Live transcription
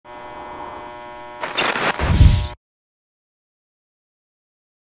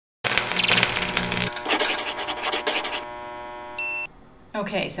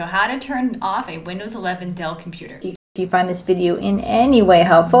Okay, so how to turn off a Windows 11 Dell computer. If you find this video in any way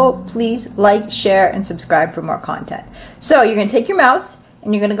helpful, please like, share, and subscribe for more content. So you're going to take your mouse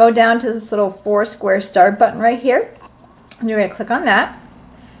and you're going to go down to this little 4 square start button right here. And you're going to click on that.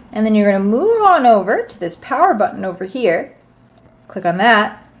 And then you're going to move on over to this power button over here. Click on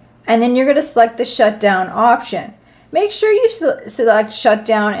that. And then you're going to select the shutdown option. Make sure you select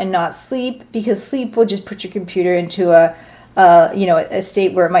shutdown and not sleep, because sleep will just put your computer into a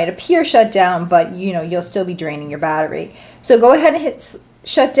state where it might appear shut down, but you'll still be draining your battery. So go ahead and hit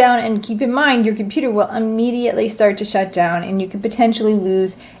shut down, and keep in mind your computer will immediately start to shut down, and you could potentially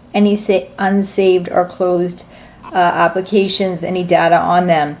lose any unsaved or closed applications, any data on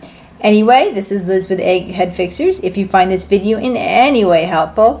them. Anyway, this is Liz with Egghead Fixers. If you find this video in any way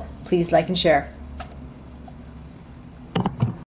helpful, please like and share.